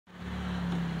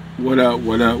What up,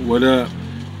 what up, what up?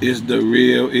 It's the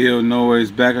Real Ill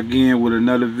Noise back again with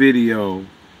another video.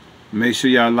 Make sure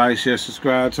y'all like, share,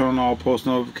 subscribe, turn on all post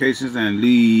notifications, and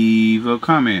leave a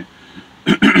comment.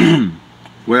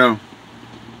 Well,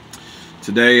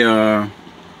 today I'm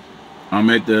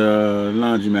at the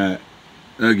laundromat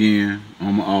again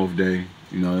on my off day.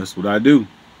 You know, that's what I do.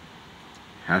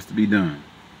 Has to be done.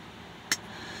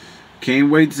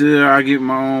 Can't wait till I get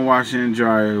my own washer and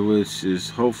dryer, which is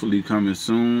hopefully coming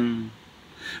soon.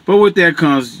 But with that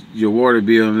comes your water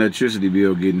bill and electricity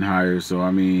bill getting higher. So I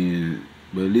mean,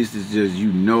 but at least it's just,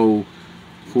 you know,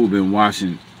 who been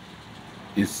washing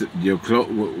your clothes,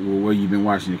 where you've been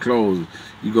washing your clothes.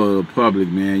 You go to the public,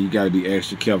 man, you got to be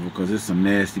extra careful because there's some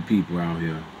nasty people out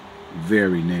here,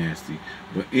 very nasty.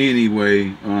 But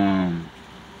anyway,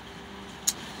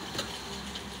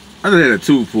 I just had a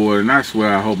tooth pulled, and I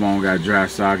swear I hope I don't got a dry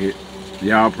socket.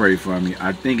 Y'all pray for me.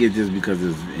 I think it's just because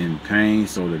it's in pain,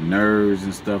 so the nerves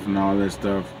and stuff and all that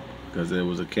stuff, because there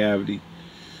was a cavity.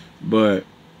 But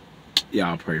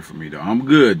y'all pray for me, though. I'm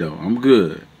good, though. I'm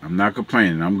good. I'm not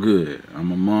complaining. I'm good.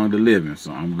 I'm among the living,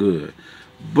 so I'm good.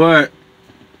 But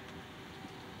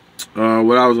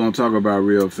what I was going to talk about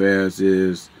real fast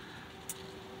is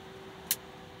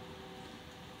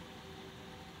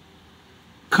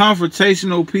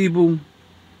confrontational people.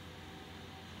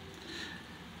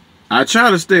 I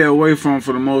try to stay away from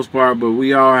for the most part, but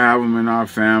we all have them in our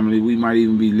family. We might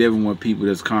even be living with people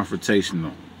that's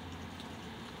confrontational.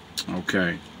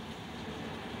 Okay.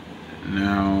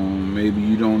 Now, maybe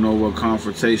you don't know what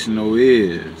confrontational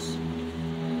is.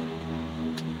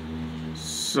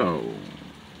 So,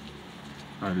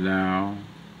 allow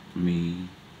me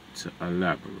to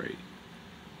elaborate.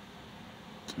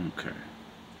 Okay.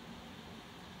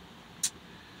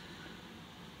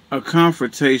 A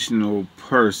confrontational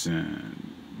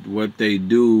person, what they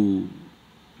do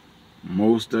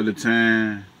most of the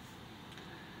time,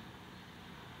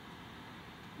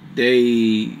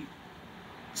 they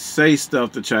say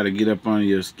stuff to try to get up under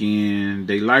your skin.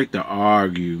 They like to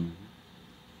argue.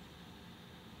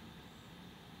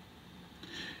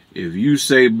 If you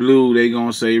say blue, they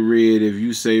gonna say red. If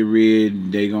you say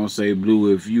red, they gonna say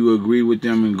blue. If you agree with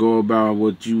them and go about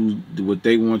what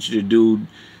they want you to do,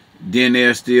 then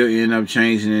they'll still end up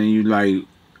changing, and you like,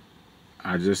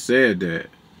 I just said that.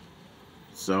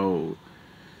 So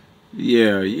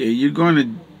yeah, you're gonna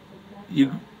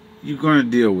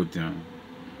deal with them.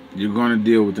 You're gonna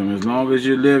deal with them. As long as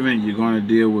you're living, you're gonna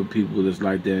deal with people that's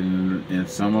like that, and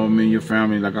some of them in your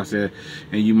family, like I said,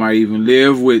 and you might even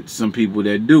live with some people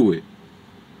that do it.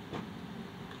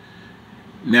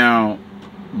 Now,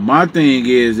 my thing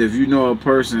is, if you know a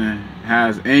person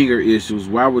has anger issues,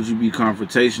 why would you be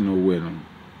confrontational with them?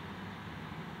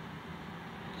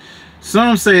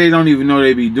 Some say they don't even know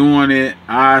they be doing it.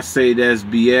 I say that's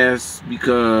BS,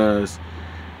 because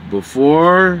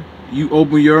before you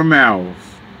open your mouth,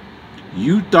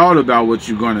 you thought about what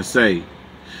you're going to say.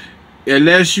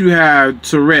 Unless you have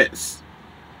Tourette's.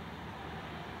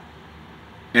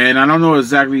 And I don't know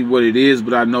exactly what it is,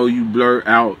 but I know you blur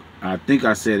out. I think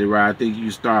I said it right. I think you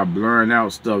start blurring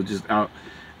out stuff just out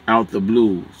the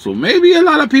blue. So maybe a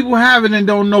lot of people have it and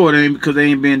don't know it, ain't because they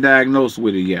ain't been diagnosed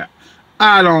with it yet.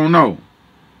 I don't know.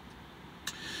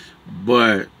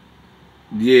 But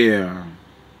yeah,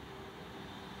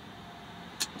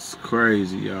 it's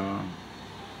crazy, y'all.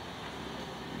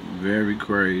 Very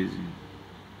crazy.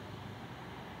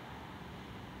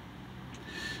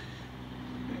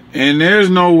 And there's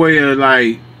no way of,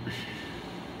 like,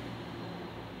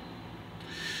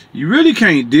 you really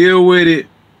can't deal with it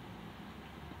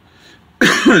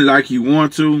like you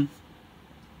want to.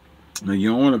 And you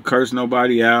don't want to curse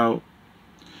nobody out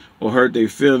or hurt their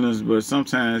feelings, but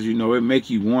sometimes, you know, it make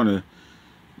you want to,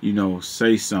 you know,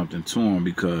 say something to them,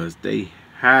 because they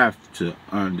have to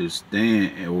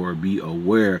understand or be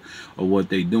aware of what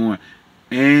they're doing.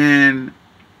 And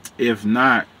if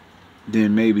not,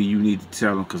 then maybe you need to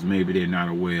tell them, because maybe they're not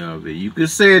aware of it. You can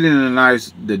say it in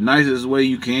the nicest way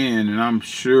you can, and I'm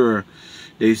sure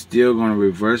they still gonna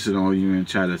reverse it on you and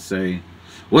try to say,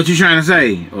 "What you trying to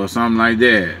say?" or something like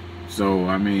that. So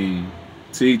I mean,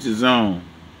 to each his own.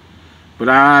 But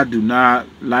I do not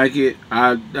like it.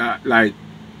 I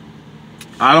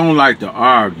don't like to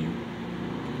argue.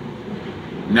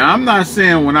 Now, I'm not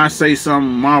saying when I say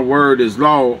something, my word is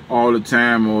law all the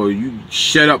time, or you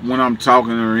shut up when I'm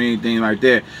talking or anything like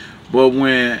that. But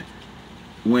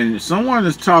when someone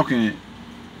is talking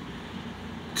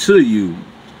to you,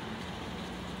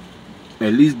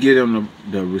 at least give them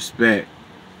the respect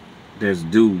that's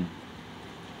due.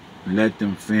 Let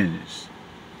them finish.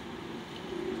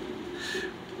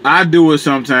 I do it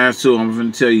sometimes too. I'm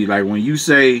gonna tell you, like when you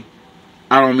say,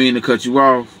 I don't mean to cut you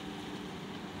off.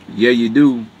 Yeah, you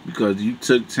do, because you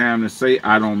took time to say,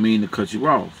 I don't mean to cut you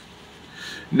off.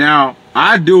 Now,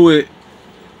 I do it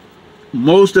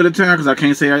most of the time because I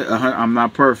can't say I'm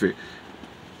not perfect.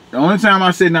 The only time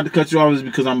I say not to cut you off is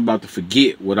because I'm about to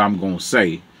forget what I'm going to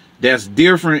say. That's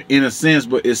different in a sense,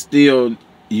 but it's still,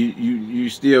 you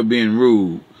still being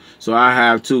rude. So I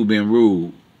have too been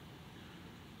rude.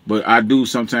 But I do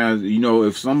sometimes, you know,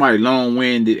 if somebody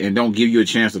long-winded and don't give you a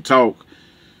chance to talk,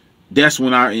 that's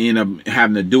when I end up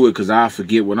having to do it because I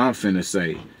forget what I'm finna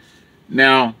say.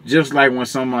 Now, just like when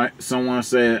someone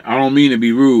said, I don't mean to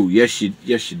be rude. Yes, you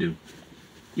do.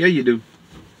 Yeah, you do.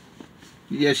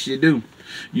 Yes, you do.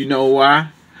 You know why?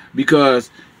 Because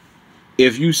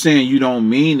if you saying you don't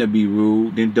mean to be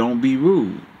rude, then don't be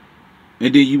rude.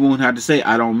 And then you won't have to say,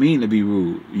 I don't mean to be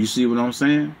rude. You see what I'm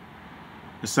saying?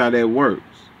 That's how that works.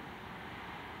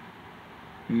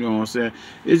 You know what I'm saying?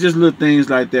 It's just little things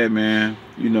like that, man.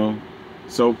 You know.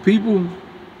 So people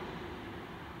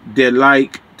that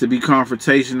like to be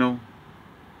confrontational,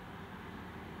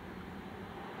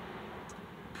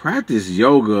 practice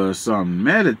yoga or something.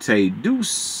 Meditate. Do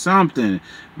something.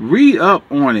 Read up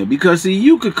on it. Because, see,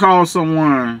 you could cause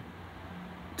someone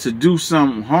to do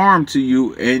some harm to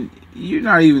you and you're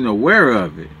not even aware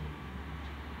of it.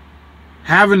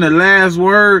 Having the last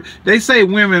word. They say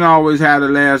women always have the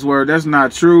last word. That's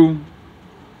not true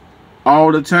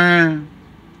all the time.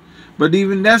 But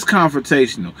even that's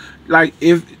confrontational. Like,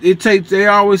 if it takes, they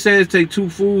always say it takes two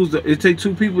fools, it takes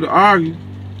two people to argue.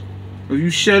 If you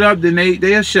shut up, then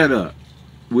they'll shut up.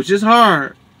 Which is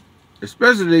hard.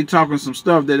 Especially if they talking some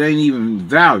stuff that ain't even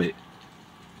valid.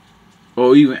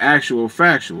 Or even actual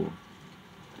factual.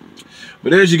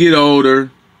 But as you get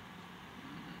older,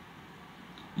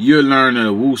 you'll learn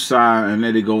to woosah and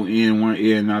let it go in one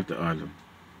ear and not the other.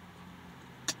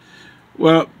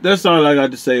 Well, that's all I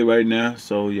got to say right now.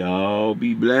 So y'all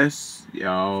be blessed.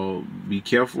 Y'all be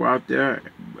careful out there.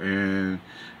 And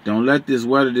don't let this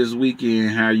weather this weekend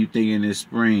have you thinking it's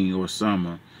spring or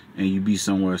summer and you be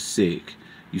somewhere sick.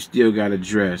 You still got to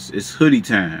dress. It's hoodie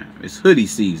time. It's hoodie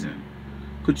season.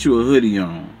 Put you a hoodie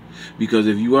on. Because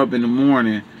if you up in the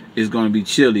morning, it's going to be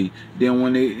chilly. Then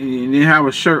when they have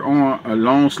a shirt on, a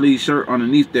long sleeve shirt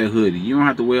underneath that hoodie. You don't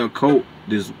have to wear a coat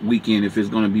this weekend if it's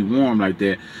going to be warm like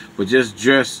that. But just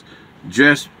dress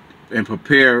and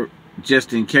prepare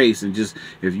just in case. And just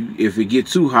if it get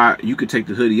too hot, you could take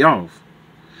the hoodie off.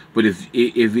 But if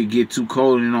it get too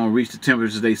cold and it don't reach the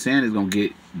temperatures they saying it's going to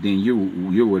get, then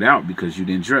you're without because you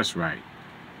didn't dress right.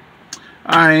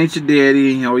 I ain't your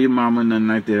daddy or your mama, nothing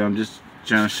like that. I'm just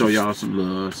trying to show y'all some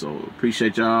love. So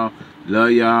appreciate y'all,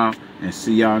 love y'all, and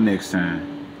see y'all next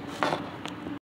time.